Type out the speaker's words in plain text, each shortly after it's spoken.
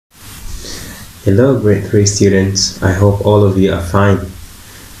Hello, grade 3 students. I hope all of you are fine.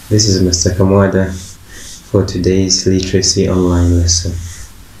 This is Mr. Kamwada for today's literacy online lesson.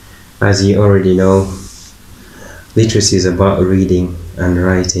 As you already know, literacy is about reading and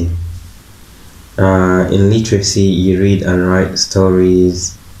writing. In literacy, you read and write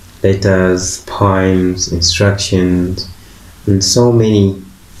stories, letters, poems, instructions, and so many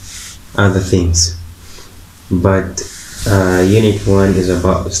other things. But Unit 1 is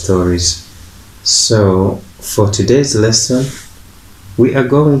about stories. So, for today's lesson, we are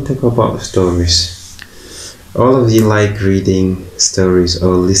going to talk about stories. All of you like reading stories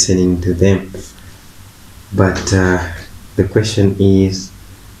or listening to them. But the question is,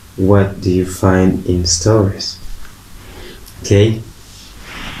 what do you find in stories? Okay?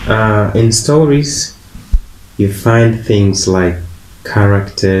 In stories, you find things like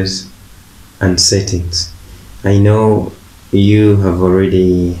characters and settings. I know you have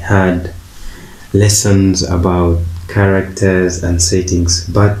already had lessons about characters and settings,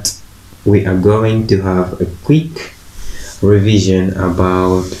 but we are going to have a quick revision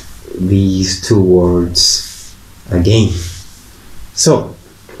about these two words again. So,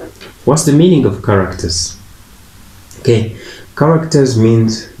 what's the meaning of characters? Okay, characters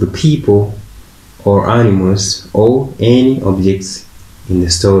means the people or animals or any objects in the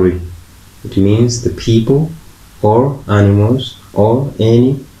story. It means the people or animals or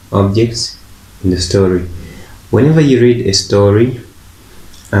any objects in the story. Whenever you read a story,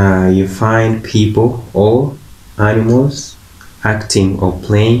 you find people or animals acting or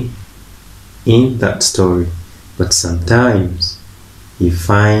playing in that story. But sometimes you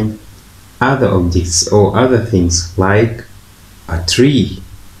find other objects or other things like a tree,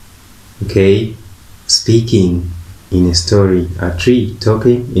 okay, speaking in a story, a tree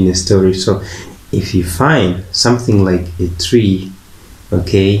talking in a story. So if you find something like a tree,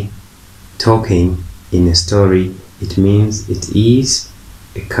 okay, talking in a story, it means it is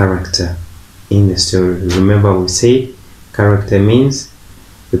a character in the story. Remember, we said character means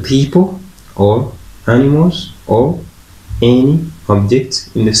the people or animals or any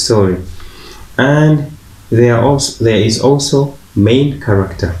object in the story. And there is also main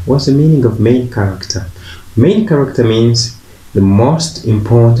character. What's the meaning of main character? Main character means the most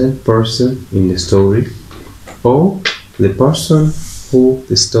important person in the story, or the person who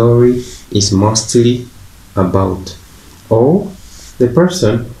the story is mostly about, or the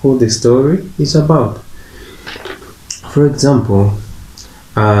person who the story is about. For example,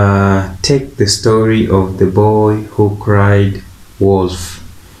 take the story of the boy who cried wolf.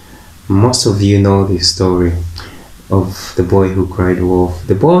 Most of you know this story of the boy who cried wolf.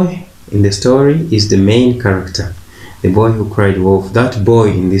 The boy in the story is the main character. The boy who cried wolf, that boy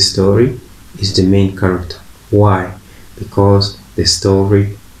in this story is the main character. Why? Because the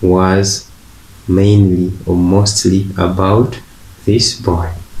story was mainly or mostly about this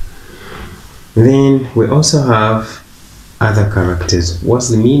boy. Then we also have other characters. What's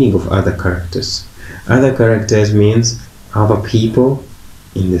the meaning of other characters? Other characters means other people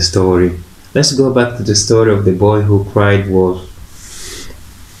in the story. Let's go back to the story of the boy who cried wolf.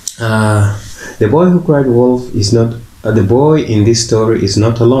 The boy who cried wolf is not the boy in this story is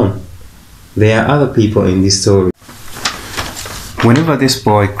not alone. There are other people in this story. Whenever this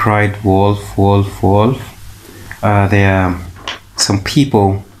boy cried wolf, wolf, wolf, there are some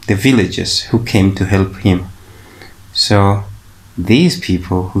people, the villagers, who came to help him. So these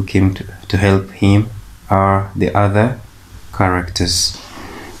people who came to help him are the other characters.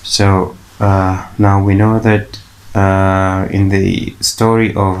 So now we know that in the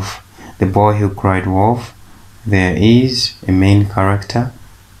story of the boy who cried wolf, there is a main character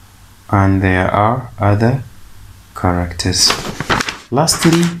and there are other characters.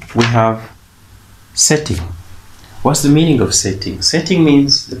 Lastly, we have setting. What's the meaning of setting? Setting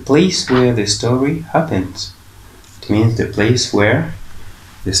means the place where the story happens. It means the place where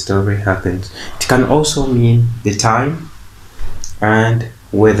the story happens. It can also mean the time and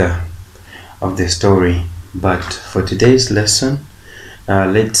weather of the story. But for today's lesson,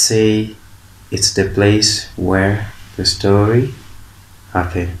 let's say it's the place where the story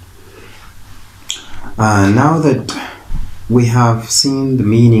happened. Now that we have seen the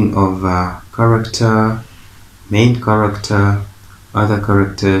meaning of character, main character, other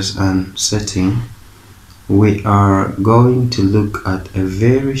characters, and setting, we are going to look at a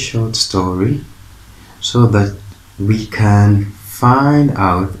very short story so that we can find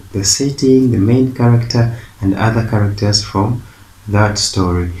out the setting, the main character, and other characters from that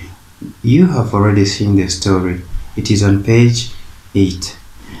story. You have already seen the story. It is on page 8,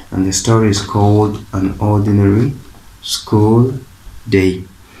 and the story is called An Ordinary School Day.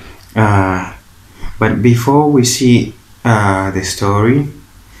 But before we see the story,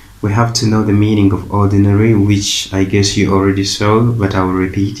 we have to know the meaning of ordinary, which I guess you already saw, but I will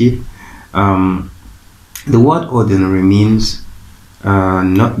repeat it. The word ordinary means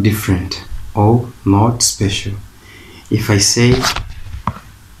not different or not special. If I say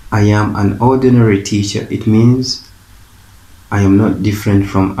I am an ordinary teacher, it means I am not different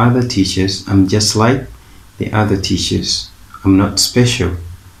from other teachers. I'm just like the other teachers. I'm not special.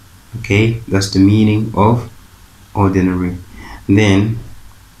 Okay, that's the meaning of ordinary. Then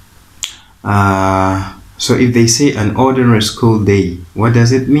so if they say an ordinary school day, what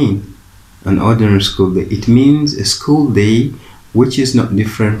does it mean? An ordinary school day, it means a school day which is not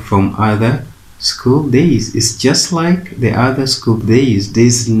different from other school days. It's just like the other school days.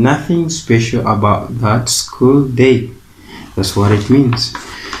 There's nothing special about that school day. That's what it means.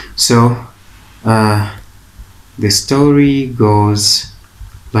 So the story goes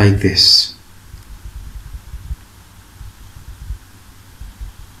like this.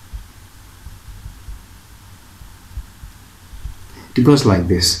 It goes like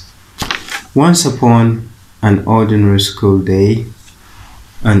this. Once upon an ordinary school day,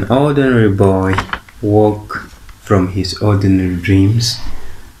 an ordinary boy woke from his ordinary dreams,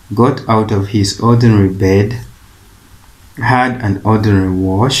 got out of his ordinary bed, had an ordinary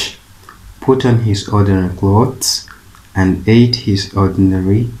wash, put on his ordinary clothes, and ate his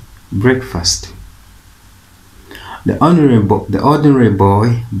ordinary breakfast. The ordinary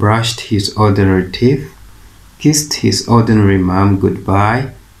boy brushed his ordinary teeth, kissed his ordinary mom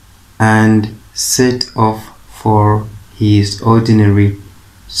goodbye, and set off for his ordinary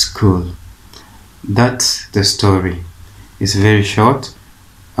school. That's the story. It's very short,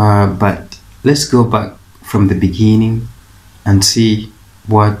 but let's go back from the beginning and see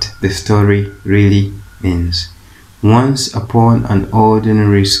what the story really means. Once upon an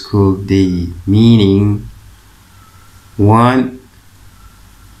ordinary school day, meaning one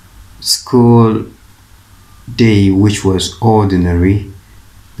school day which was ordinary.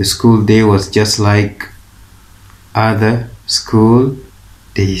 The school day was just like other school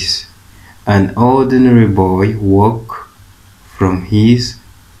days. An ordinary boy woke from his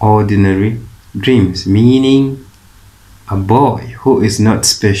ordinary dreams, meaning a boy who is not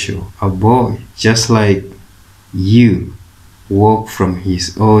special, a boy just like you, woke from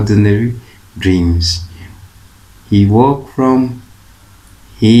his ordinary dreams. He woke from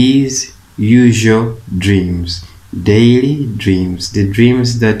his usual dreams, daily dreams, the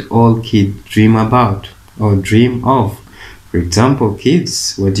dreams that all kids dream about or dream of. For example,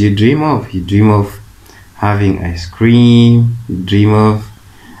 kids, what do you dream of? You dream of having ice cream, you dream of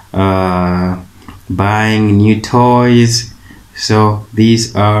buying new toys. So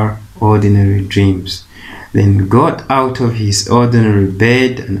these are ordinary dreams. Then got out of his ordinary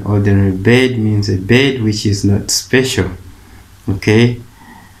bed. An ordinary bed means a bed which is not special. Okay,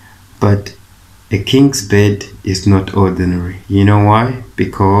 but a king's bed is not ordinary. You know why?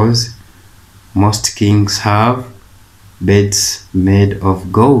 Because most kings have beds made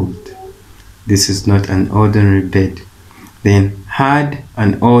of gold. This is not an ordinary bed. Then had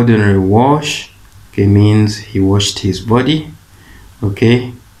an ordinary wash. Okay, means he washed his body,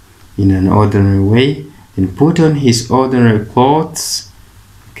 okay, in an ordinary way. Then put on his ordinary clothes,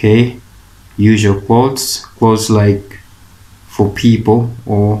 okay, usual clothes like for people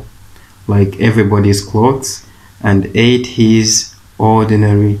or like everybody's clothes, and ate his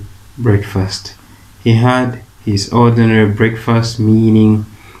ordinary breakfast. He had his ordinary breakfast, meaning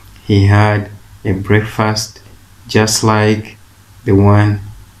he had a breakfast just like the one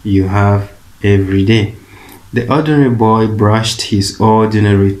you have every day. The ordinary boy brushed his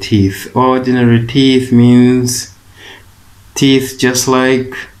ordinary teeth. Ordinary teeth means teeth just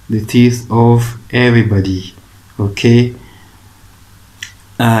like the teeth of everybody, okay?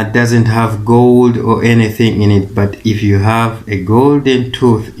 Doesn't have gold or anything in it, but if you have a golden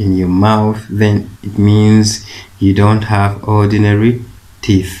tooth in your mouth, then it means you don't have ordinary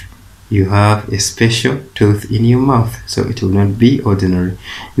teeth. You have a special tooth in your mouth, so it will not be ordinary.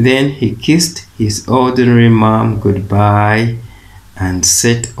 Then he kissed his ordinary mom goodbye and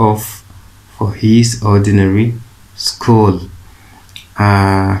set off for his ordinary school.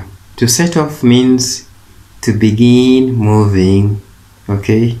 To set off means to begin moving,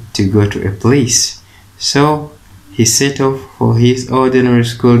 okay, to go to a place. So he set off for his ordinary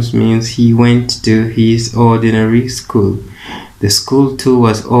schools means he went to his ordinary school. The school too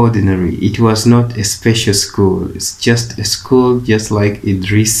was ordinary. It was not a special school. It's just a school just like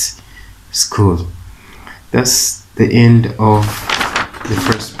Idris' school. That's the end of the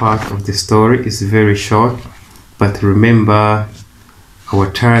first part of the story. It's very short, but remember our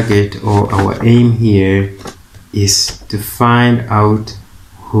target or our aim here is to find out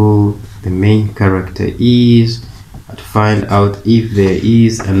who the main character is, to find out if there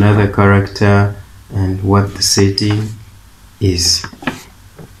is another character and what the setting is.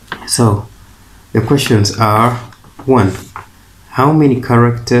 So the questions are: 1. How many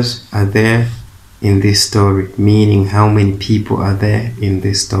characters are there in this story? Meaning, how many people are there in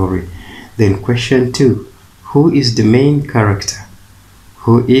this story? Then question 2. Who is the main character?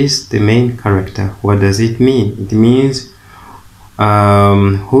 Who is the main character? What does it mean? It means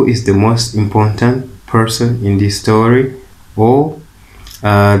who is the most important person in this story, or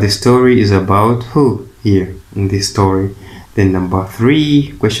the story is about who here in this story. Then number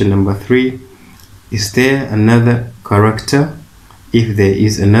 3, question number 3, is there another character? If there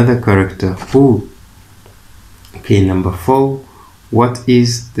is another character, who? Okay, number 4, what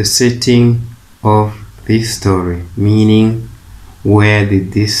is the setting of this story? Meaning, where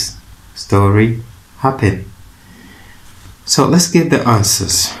did this story happen? So let's get the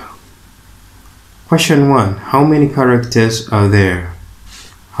answers. Question 1, how many characters are there?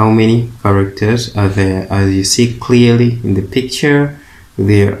 How many characters are there? As you see clearly in the picture,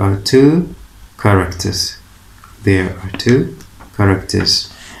 there are 2 characters. There are 2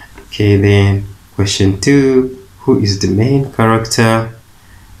 characters. Okay, then question 2, who is the main character?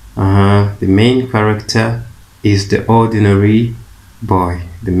 The main character is the ordinary boy.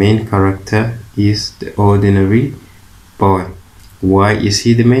 The main character is the ordinary boy. Why is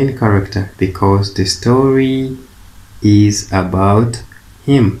he the main character? Because the story is about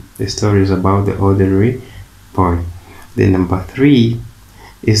him. The story is about the ordinary boy. Then number 3,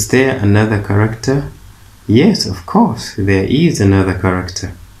 is there another character? Yes, of course, there is another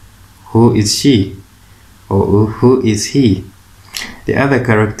character. Who is she? Or who is he? The other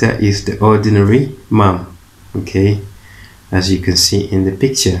character is the ordinary mom. Okay, as you can see in the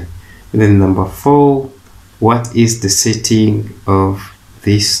picture. And then number 4, what is the setting of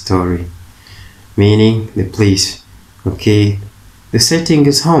this story? Meaning the place. Okay, the setting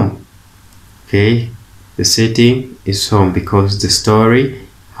is home. Okay, the setting is home because the story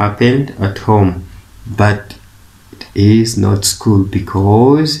happened at home, but it is not school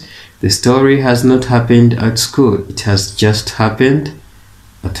because the story has not happened at school. It has just happened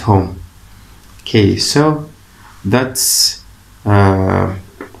at home. Okay, so that's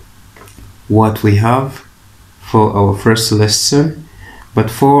what we have for our first lesson. But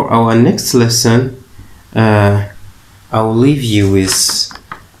for our next lesson, I'll leave you with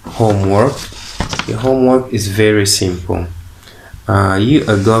homework. Your homework is very simple. You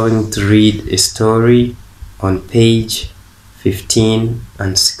are going to read a story on page 15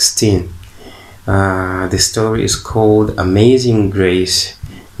 and 16. The story is called Amazing Grace.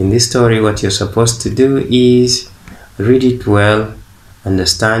 In this story, what you're supposed to do is read it well,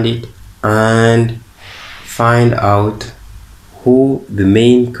 understand it, and find out who the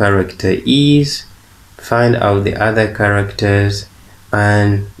main character is, find out the other characters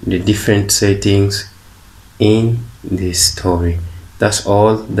and the different settings in this story. That's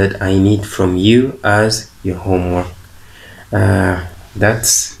all that I need from you as your homework.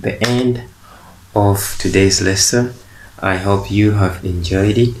 That's the end of today's lesson. I hope you have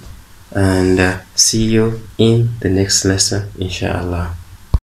enjoyed it, and see you in the next lesson, inshallah.